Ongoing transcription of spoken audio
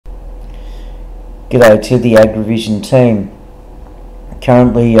G'day to the AgriVision team.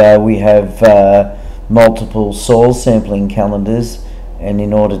 Currently we have multiple soil sampling calendars, and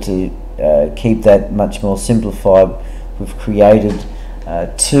in order to keep that much more simplified, we've created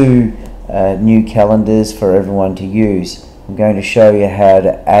two new calendars for everyone to use. I'm going to show you how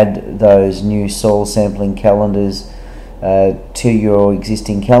to add those new soil sampling calendars to your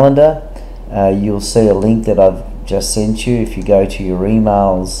existing calendar. You'll see a link that I've just sent you if you go to your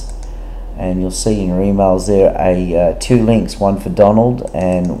emails, and you'll see in your emails there two links, one for Donald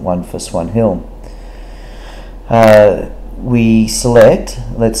and one for Swan Hill. We select,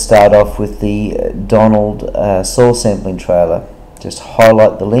 let's start off with the Donald soil sampling trailer. Just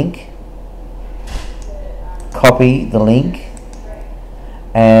highlight the link, copy the link,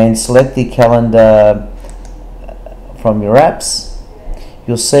 and select the calendar from your apps.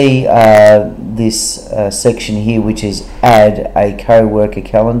 You'll see this section here, which is add a co-worker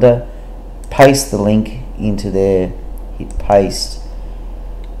calendar. Paste the link into there, hit paste,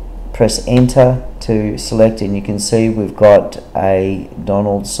 press enter to select, and you can see we've got a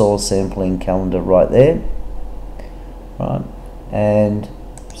Donald soil sampling calendar right there. Right, and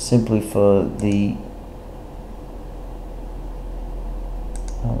simply for the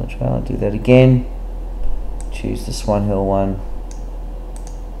other trailer, do that again, choose the Swan Hill one,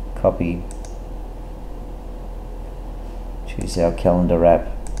 copy, choose our calendar app,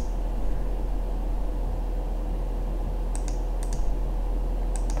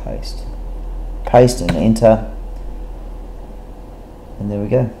 paste and enter, and there we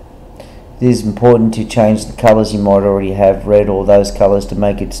go. It is important to change the colors. You might already have red or those colors to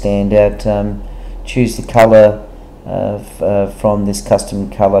make it stand out. Choose the color from this custom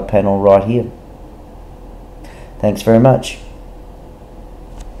color panel right here. Thanks very much.